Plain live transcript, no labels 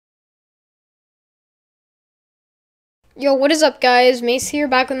Yo, what is up, guys? Mace here,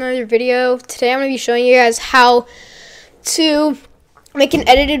 back with another video. Today I'm going to be showing you guys how to make an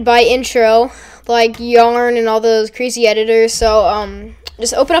edited by intro, like Yarn and all those crazy editors. So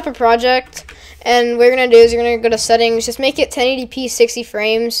just open up a project, and what you're going to do is you're going to go to settings, just make it 1080p 60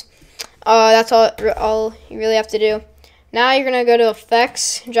 frames. That's all you really have to do. Now you're going to go to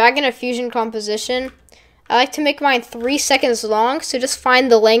effects, drag in a fusion composition. I like to make mine 3 seconds long, so just find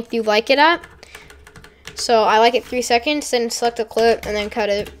the length you like it at. So I like it 3 seconds, then select a clip and then cut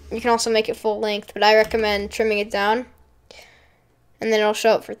it. You can also make it full length, but I recommend trimming it down, and then it'll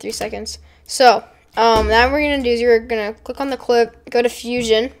show up for 3 seconds. So now what we're gonna do is you're gonna click on the clip, go to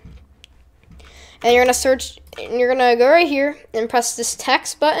Fusion, and you're gonna search. And you're gonna go right here and press this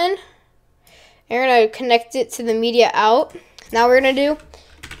text button. And you're gonna connect it to the media out. Now what we're gonna do,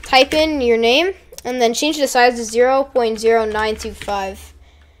 type in your name and then change the size to 0.0925.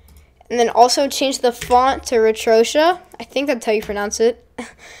 And then also change the font to Retrosha. I think that's how you pronounce it.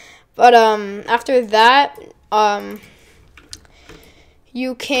 But after that,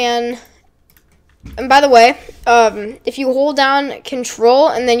 you can. And by the way, if you hold down Control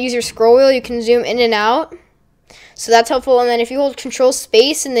and then use your scroll wheel, you can zoom in and out. So that's helpful. And then if you hold Control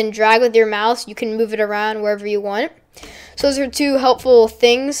Space and then drag with your mouse, you can move it around wherever you want. So those are two helpful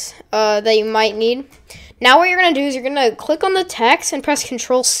things that you might need. Now what you're gonna do is you're gonna click on the text and press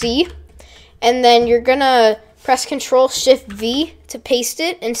Control C. And then you're gonna press Control Shift V to paste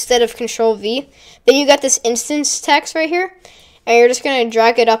it instead of Control V. Then you got this instance text right here, and you're just gonna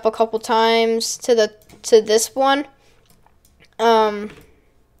drag it up a couple times to this one. And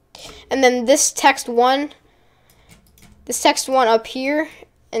then this text one up here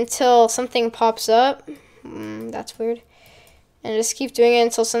until something pops up. That's weird. And just keep doing it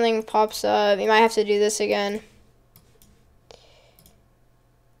until something pops up. You might have to do this again.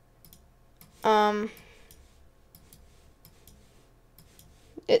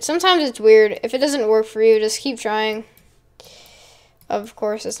 Sometimes it's weird. If it doesn't work for you, just keep trying. Of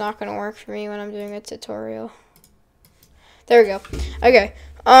course, it's not going to work for me when I'm doing a tutorial. There we go. Okay.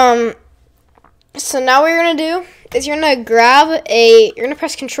 So now what you're going to do is you're going to you're going to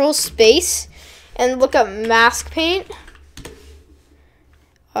press Control Space and look up Mask Paint.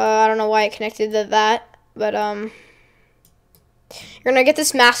 I don't know why it connected to that, but you're going to get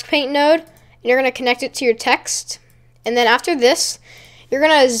this Mask Paint node, and you're going to connect it to your text. And then after this, you're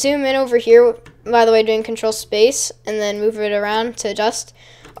going to zoom in over here, by the way, doing Control Space, and then move it around to adjust.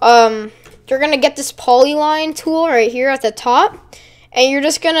 You're going to get this polyline tool right here at the top, and you're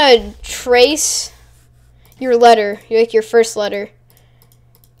just going to trace your letter, like your first letter.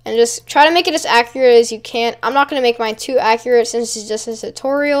 And just try to make it as accurate as you can. I'm not going to make mine too accurate since it's just a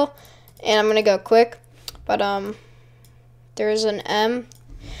tutorial, and I'm going to go quick. But there's an M.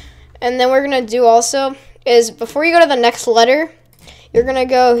 And then what we're going to do also is before you go to the next letter, you're going to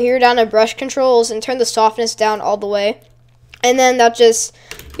go here down to brush controls and turn the softness down all the way. And then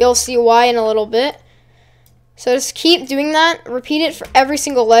you'll see why in a little bit. So just keep doing that. Repeat it for every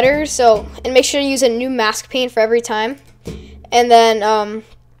single letter. And make sure to use a new mask paint for every time. And then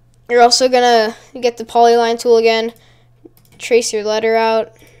you're also going to get the polyline tool again. Trace your letter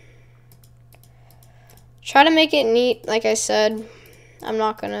out. Try to make it neat, like I said. I'm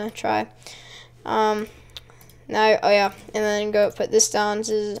not going to try. Now, oh yeah, and then go put this down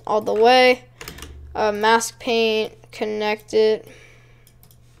all the way. Mask paint, connect it.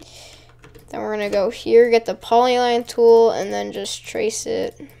 Then we're gonna go here, get the polyline tool, and then just trace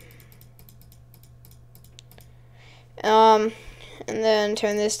it. And then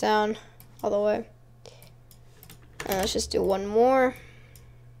turn this down all the way. And let's just do one more.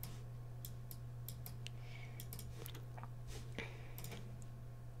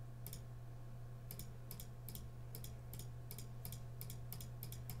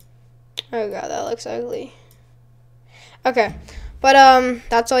 Oh god, that looks ugly. Okay, but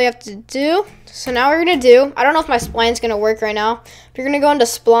that's all you have to do. So now what we're gonna do, I don't know if my spline's gonna work right now, but you're gonna go into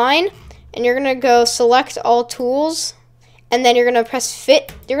spline, and you're gonna go select all tools, and then you're gonna press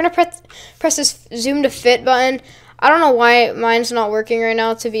fit. You're gonna press this zoom to fit button. I don't know why mine's not working right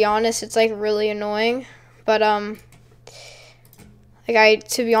now, to be honest. It's like really annoying, but to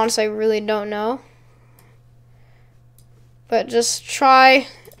be honest, I really don't know. But just try.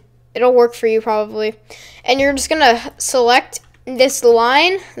 It'll work for you probably. And you're just going to select this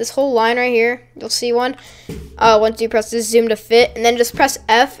line, this whole line right here. You'll see one. Once you press this zoom to fit, and then just press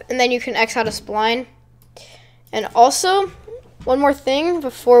F, and then you can X out a spline. And also, one more thing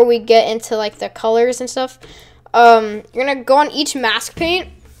before we get into like the colors and stuff. You're going to go on each mask paint,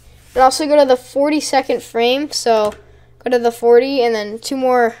 and also go to the 40-second frame. So go to the 40, and then 2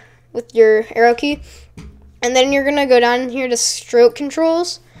 more with your arrow key. And then you're gonna go down here to stroke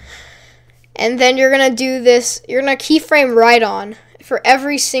controls, and then you're gonna do this. You're gonna keyframe right on for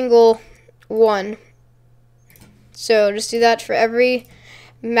every single one. So just do that for every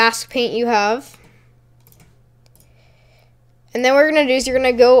mask paint you have. And then what we're gonna do is you're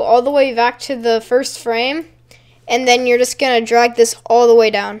gonna go all the way back to the first frame, and then you're just gonna drag this all the way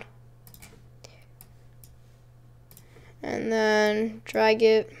down. And then drag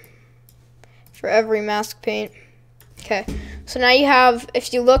it for every mask paint. Okay, so now you have,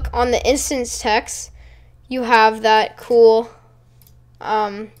 if you look on the instance text, you have that cool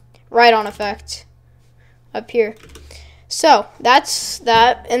right on effect up here. So that's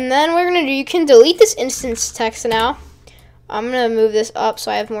that. And then what we're gonna do, you can delete this instance text now. I'm gonna move this up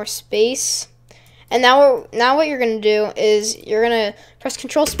so I have more space. And now what you're gonna do is you're gonna press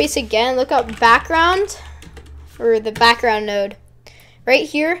Control Space again, look up background for the background node right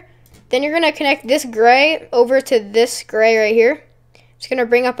here. Then you're gonna connect this gray over to this gray right here. It's gonna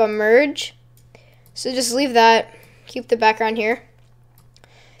bring up a merge. So just leave that, keep the background here.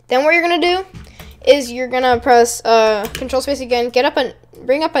 Then what you're gonna do is you're gonna press Control Space again,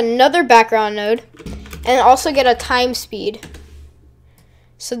 bring up another background node, and also get a time speed.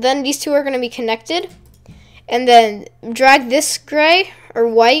 So then these two are gonna be connected, and then drag this gray or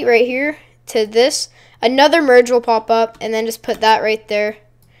white right here to this. Another merge will pop up, and then just put that right there.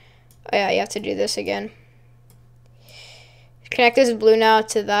 Oh yeah, you have to do this again. Connect this blue now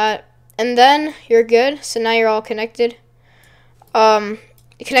to that, and then you're good. So now you're all connected.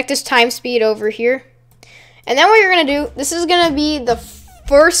 Connect this time speed over here, and then what you're gonna do, this is gonna be the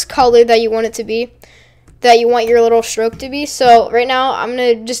first color that you want it to be, that you want your little stroke to be. So right now I'm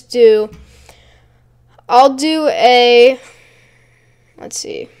gonna just do, I'll do a, let's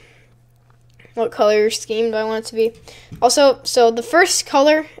see, what color scheme do I want it to be? Also, so the first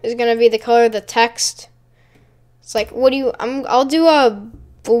color is gonna be the color of the text. It's like, what do you? I'll do a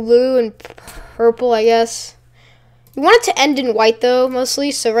blue and purple, I guess. You want it to end in white though,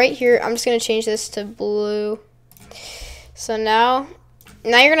 mostly. So right here, I'm just gonna change this to blue. So now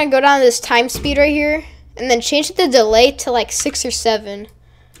you're gonna go down to this time speed right here, and then change the delay to like 6 or 7.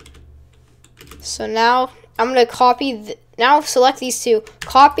 So now I'm gonna copy. Now select these two,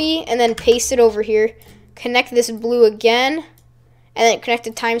 copy, and then paste it over here. Connect this blue again, and then connect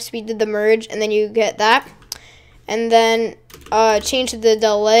the time speed to the merge, and then you get that. And then change the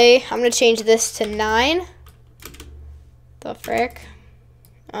delay. I'm gonna change this to 9. The frick.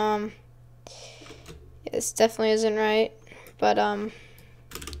 This definitely isn't right, but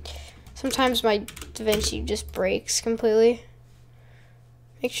sometimes my Davinci just breaks completely.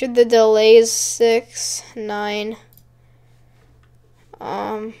 Make sure the delay is 6, 9.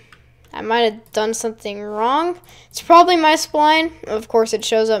 I might have done something wrong. It's probably my spline. Of course, it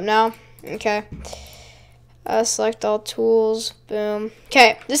shows up now. Okay. Select all tools. Boom.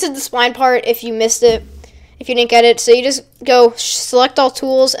 Okay, this is the spline part if you missed it, if you didn't get it. So you just go select all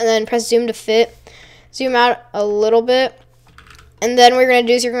tools and then press zoom to fit. Zoom out a little bit. And then what you're going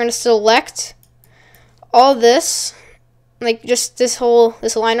to do is you're going to select all this, like just this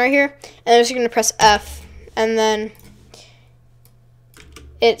line right here. And then you're going to press F. And then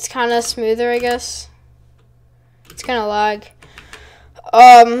it's kind of smoother, I guess. It's kind of lag.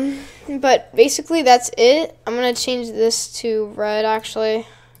 But basically that's it. I'm gonna change this to red actually,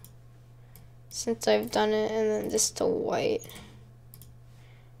 since I've done it, and then this to white.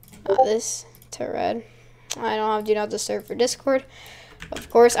 This to red. I don't have do not disturb for Discord. Of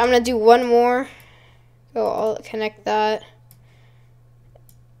course, I'm gonna do one more. I'll connect that,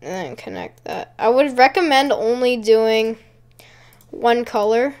 and then connect that. I would recommend only doing one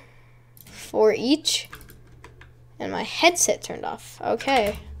color for each. And my headset turned off.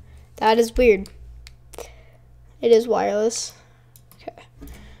 Okay. That is weird. It is wireless. Okay.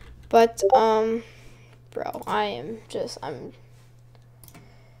 But, bro, I'm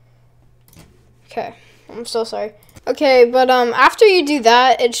okay. I'm so sorry. Okay, but, after you do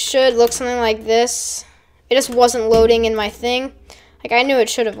that, it should look something like this. It just wasn't loading in my thing. Like, I knew it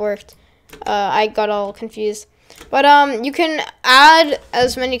should have worked. I got all confused. But, you can add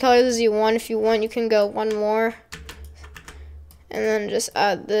as many colors as you want. If you want, you can go one more. And then just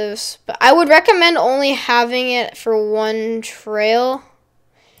add this. But I would recommend only having it for one trail.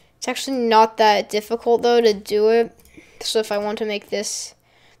 It's actually not that difficult, though, to do it. So if I want to make this...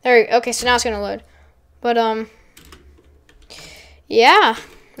 Okay, so now it's going to load. But, yeah.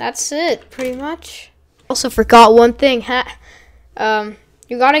 That's it, pretty much. Also forgot one thing.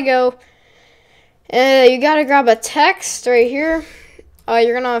 You gotta go... you gotta grab a text right here.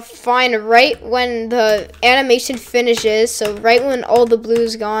 You're gonna find right when the animation finishes, so right when all the blue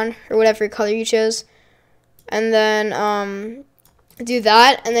is gone, or whatever color you chose. and then do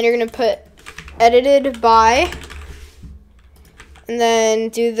that, and then you're gonna put edited by, and then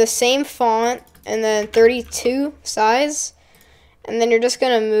do the same font, and then 32 size, and then you're just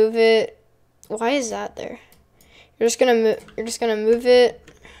gonna move it. Why is that there? You're just gonna move it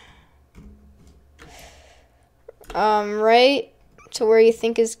right to where you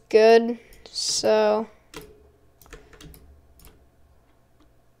think is good. So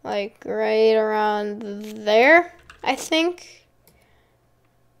like right around there, I think.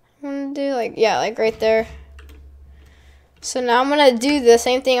 I'm gonna do like, yeah, like right there. So now I'm gonna do the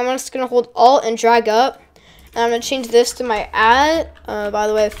same thing. I'm just gonna hold Alt and drag up, and I'm gonna change this to my ad. By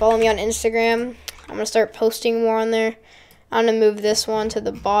the way, follow me on Instagram. I'm gonna start posting more on there. I'm gonna move this one to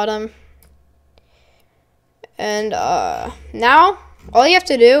the bottom. And now all you have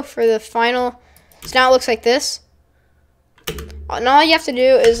to do for the final, so now it looks like this. And all you have to do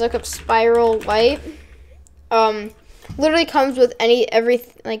is look up spiral white. Literally comes with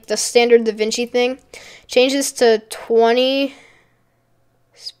like the standard Davinci thing. Change this to 20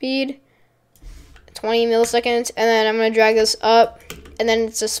 speed, 20 milliseconds, and then I'm gonna drag this up, and then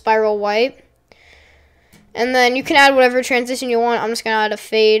it's a spiral white. And then you can add whatever transition you want. I'm just gonna add a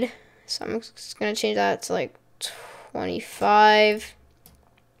fade, so I'm just gonna change that to like 25,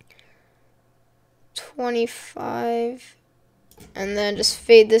 and then just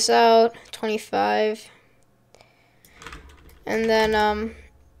fade this out, 25. And then,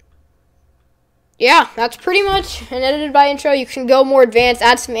 yeah, that's pretty much an edited by intro. You can go more advanced,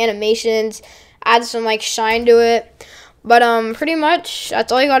 add some animations, add some, like, shine to it. But, pretty much,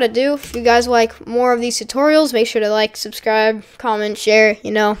 that's all you gotta do. If you guys like more of these tutorials, make sure to like, subscribe, comment, share, you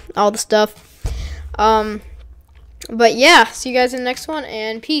know, all the stuff. But, yeah, see you guys in the next one,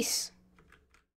 and peace.